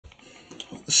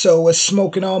So we're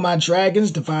smoking all my dragons,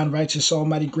 divine, righteous,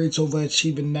 almighty, greats,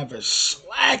 overachieving, never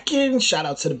slacking. Shout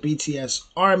out to the BTS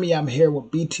army. I'm here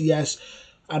with BTS.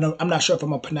 I'm not sure if I'm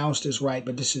gonna pronounce this right,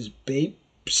 but this is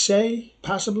BAEPSAE,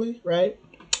 possibly, right?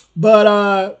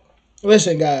 But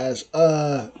listen, guys,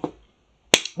 I'm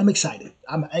excited.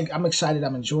 I'm excited.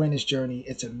 I'm enjoying this journey.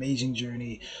 It's an amazing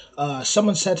journey.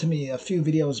 Someone said to me a few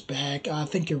videos back, I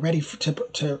think you're ready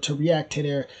to react to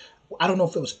their, I don't know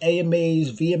if it was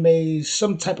AMAs, VMAs,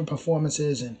 some type of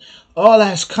performances, and all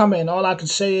that's coming. All I can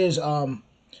say is I'm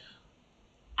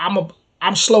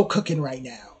slow cooking right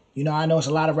now. You know, I know it's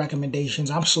a lot of recommendations.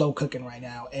 I'm slow cooking right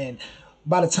now, and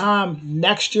by the time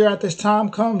next year at this time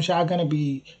comes, y'all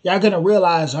gonna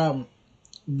realize I'm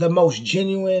the most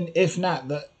genuine, if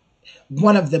not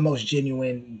one of the most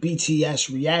genuine BTS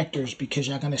reactors, because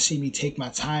y'all gonna see me take my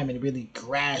time and really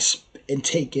grasp and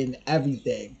take in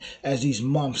everything as these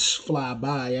months fly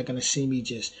by. You're gonna see me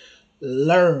just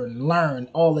learn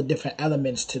all the different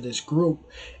elements to this group,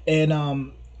 and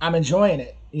I'm enjoying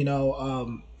it. You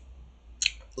know,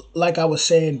 like I was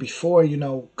saying before, you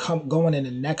know, going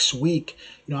into next week,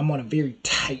 you know, I'm on a very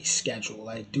tight schedule,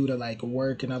 like due to like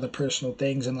work and other personal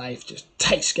things in life, just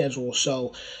tight schedule.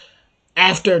 So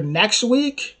after next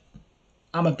week,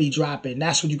 I'm gonna be dropping.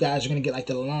 That's when you guys are gonna get like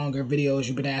the longer videos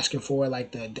you've been asking for,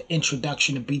 like the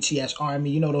introduction to BTS Army,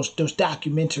 you know, those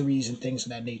documentaries and things of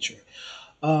that nature.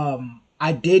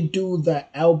 I did do the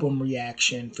album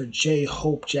reaction for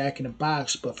J-Hope, Jack in the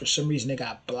Box, but for some reason it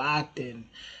got blocked, and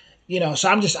you know, so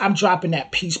I'm dropping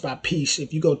that piece by piece.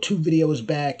 If you go 2 videos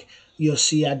back, you'll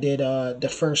see I did the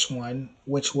first one,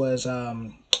 which was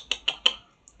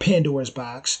Pandora's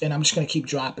Box, and I'm just gonna keep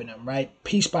dropping them, right,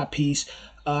 piece by piece.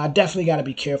 I definitely got to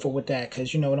be careful with that,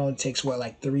 because you know it only takes what,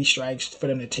 like 3 strikes for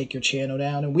them to take your channel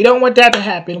down, and we don't want that to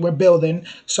happen. We're building,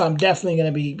 so I'm definitely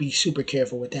gonna be super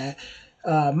careful with that.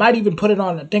 Might even put it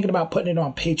on, thinking about putting it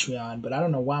on Patreon, but I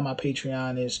don't know why my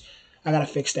Patreon is. I gotta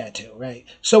fix that too, right?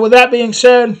 So with that being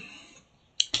said,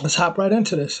 let's hop right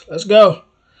into this. Let's go.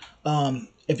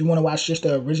 If you want to watch just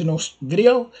the original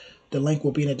video, the link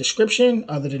will be in the description.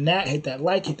 Other than that, hit that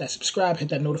like, hit that subscribe, hit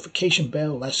that notification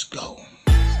bell. Let's go.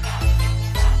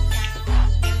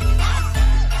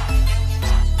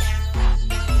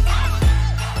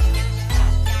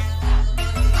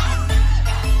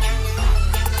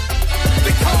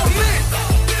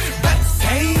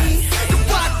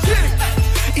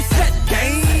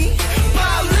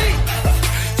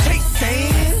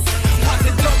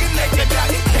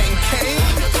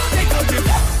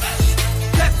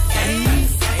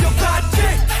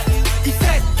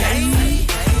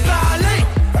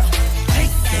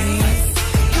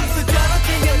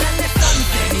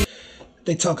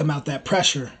 They talk about that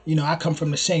pressure. You know, I come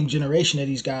from the same generation of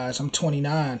these guys. I'm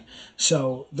 29.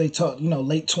 So they talk, you know,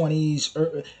 late 20s,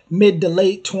 or mid to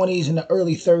late 20s and the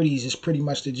early 30s is pretty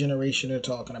much the generation they're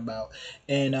talking about.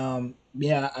 And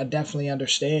yeah, I definitely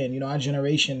understand. You know, our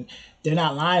generation, they're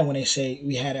not lying when they say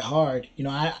we had it hard. You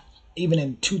know, even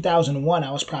in 2001,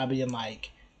 I was probably in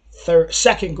like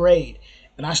second grade.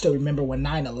 And I still remember when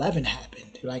 9/11 happened.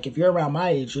 Like, if you're around my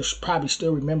age, you'll probably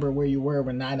still remember where you were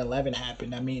when 9/11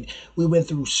 happened. I mean, we went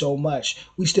through so much.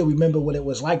 We still remember what it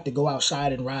was like to go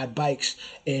outside and ride bikes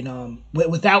and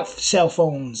without cell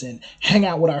phones, and hang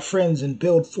out with our friends and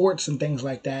build forts and things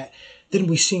like that. Then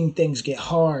we seen things get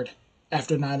hard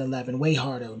after 9/11, way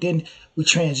harder. Then we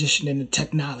transitioned into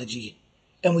technology,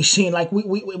 and we seen like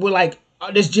we're like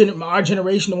our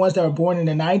generation, the ones that were born in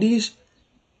the 90s,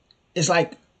 is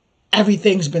like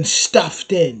everything's been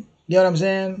stuffed in. You know what I'm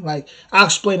saying? Like, I'll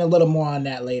explain a little more on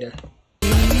that later.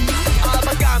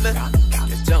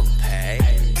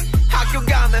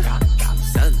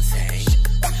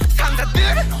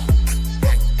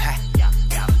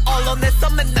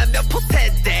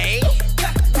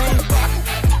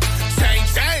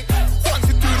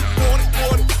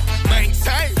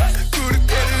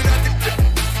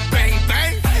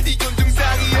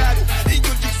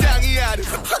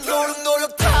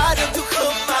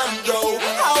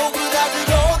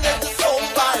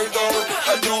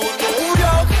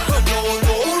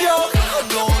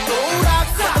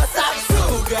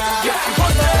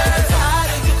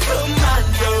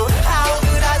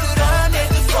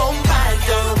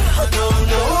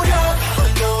 No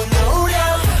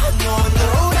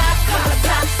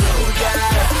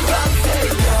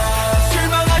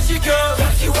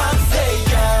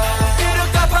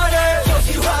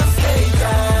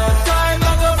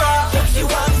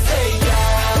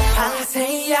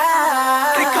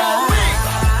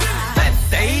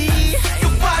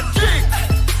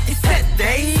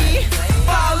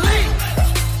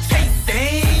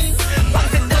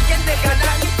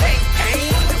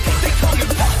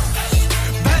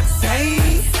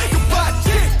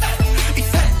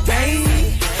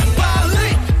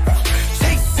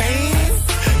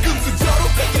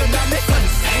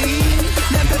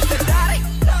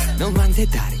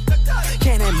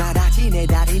당신의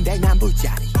달인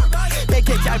백만불짜리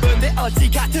 100개 짧은데 어찌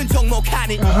같은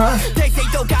종목하니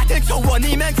대세도 같은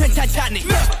조언이면 괜찮잖니.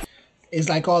 It's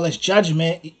like all this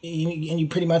judgment, and you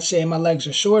pretty much saying my legs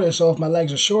are shorter, so if my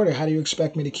legs are shorter, how do you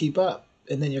expect me to keep up?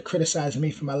 And then you're criticizing me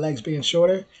for my legs being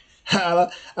shorter? I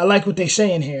like what they're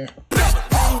saying here.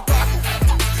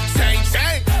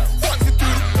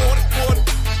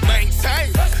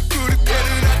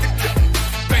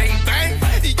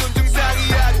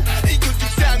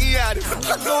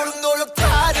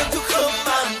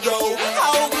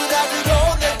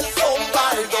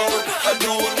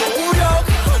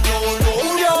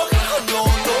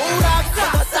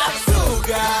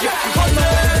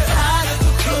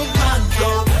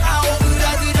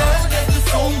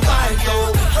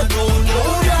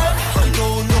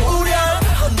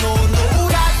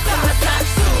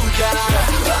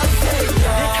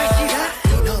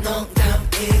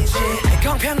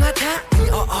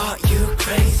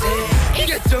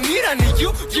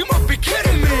 You must be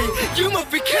kidding me. You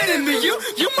must be kidding me.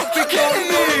 You must be kidding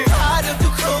me.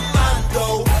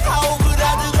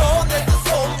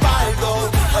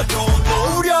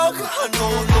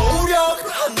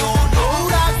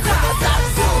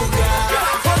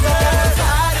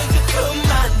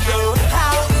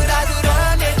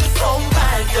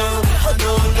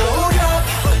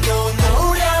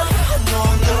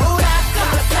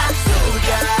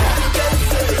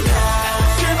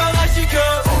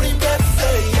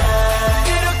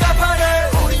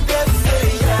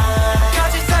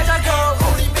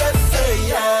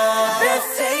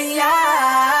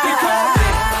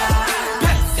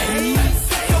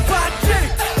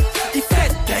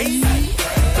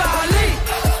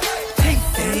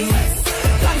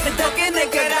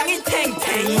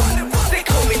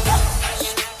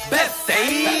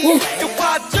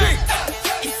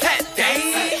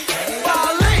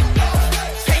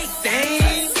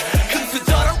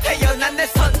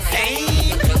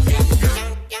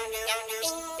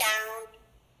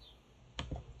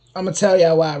 I'm gonna tell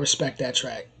y'all why I respect that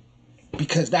track,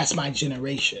 because that's my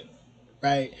generation,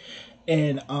 right?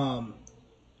 And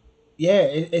yeah,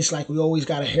 it's like we always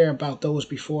gotta hear about those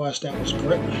before us that was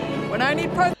great. When I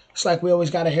need it's like we always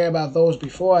gotta hear about those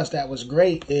before us that was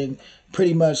great, and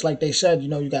pretty much like they said, you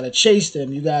know, you gotta chase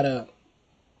them, you gotta,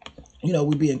 you know,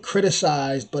 we're being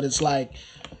criticized, but it's like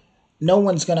no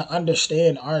one's gonna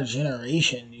understand our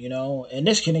generation, you know. And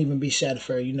this can even be said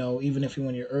for, you know, even if you're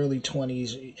in your early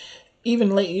 20s,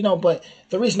 even late, you know. But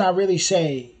the reason I really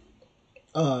say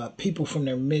people from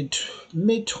their mid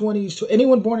 20s to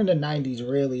anyone born in the 90s,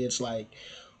 really, it's like,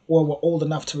 or were old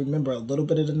enough to remember a little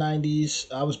bit of the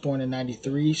 90s. I was born in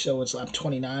 93, so I'm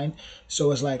 29.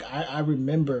 So it's like I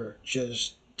remember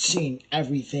just seeing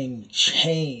everything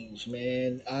change,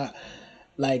 man.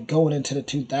 Like going into the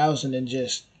 2000s and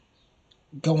just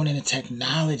going into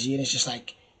technology, and it's just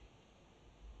like,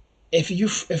 if you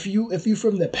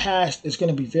from the past, it's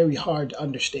gonna be very hard to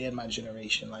understand my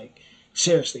generation. Like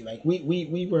seriously, like we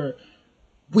were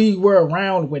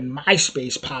around when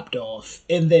MySpace popped off,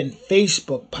 and then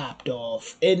Facebook popped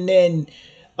off, and then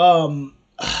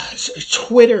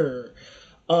Twitter,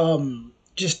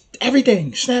 just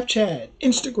everything, Snapchat,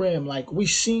 Instagram. Like we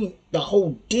seen the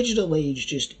whole digital age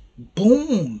just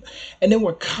boom, and then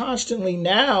we're constantly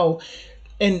now,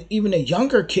 and even the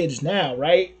younger kids now,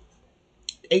 right?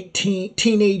 18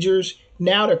 teenagers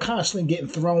now, they're constantly getting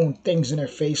thrown things in their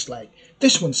face like,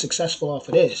 this one's successful off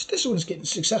of this, this one's getting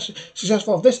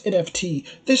successful off this NFT,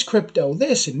 this crypto,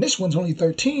 this, and this one's only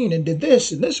 13 and did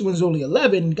this, and this one's only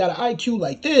 11 and got an IQ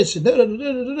like this, and da da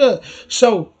da da da.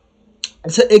 So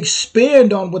to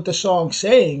expand on what the song's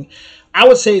saying, I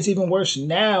would say it's even worse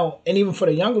now, and even for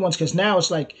the younger ones, because now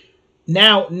it's like,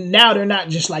 now they're not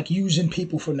just like using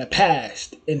people from the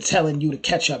past and telling you to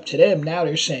catch up to them. Now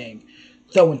they're saying,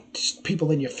 throwing people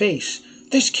in your face.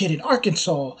 This kid in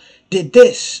Arkansas did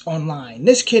this online.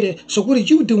 This kid, so what are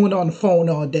you doing on the phone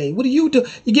all day? What do? You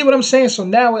get what I'm saying? So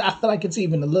now I feel like it's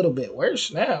even a little bit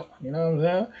worse now. You know what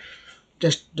I'm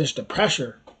saying? Just the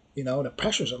pressure. You know, the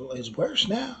pressure is worse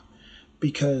now,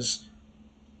 because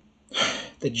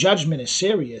the judgment is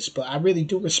serious. But I really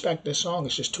do respect this song.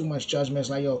 It's just too much judgment. It's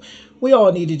like, yo, we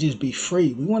all need to just be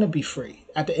free. We want to be free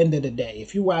at the end of the day.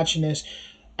 If you're watching this,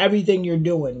 everything you're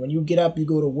doing, when you get up, you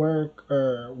go to work,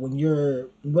 or when you're,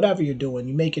 whatever you're doing,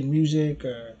 you're making music,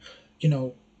 or, you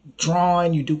know,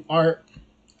 drawing, you do art,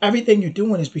 everything you're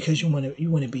doing is because you want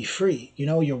to be free. You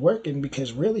know, you're working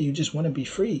because really you just want to be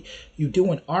free. You're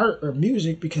doing art or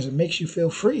music because it makes you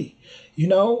feel free. You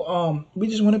know, we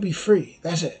just want to be free.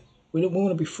 That's it. We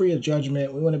want to be free of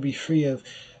judgment. We want to be free of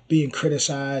being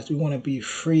criticized. We want to be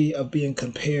free of being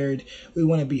compared. We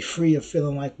want to be free of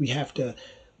feeling like we have to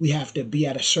we have to be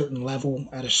at a certain level,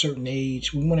 at a certain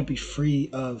age. We want to be free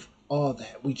of all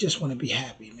that. We just want to be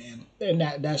happy, man.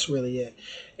 And that's really it.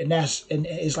 And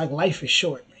it's like life is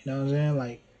short. You know what I'm saying?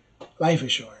 Like life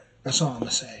is short. That's all I'm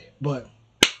gonna say. But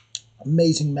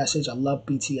amazing message. I love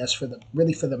BTS for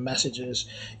the messages.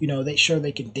 You know, they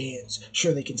can dance,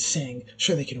 sure they can sing,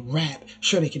 sure they can rap,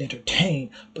 sure they can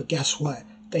entertain, but guess what?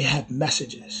 They have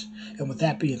messages. And with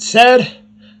that being said,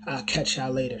 I'll catch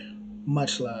y'all later.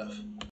 Much love.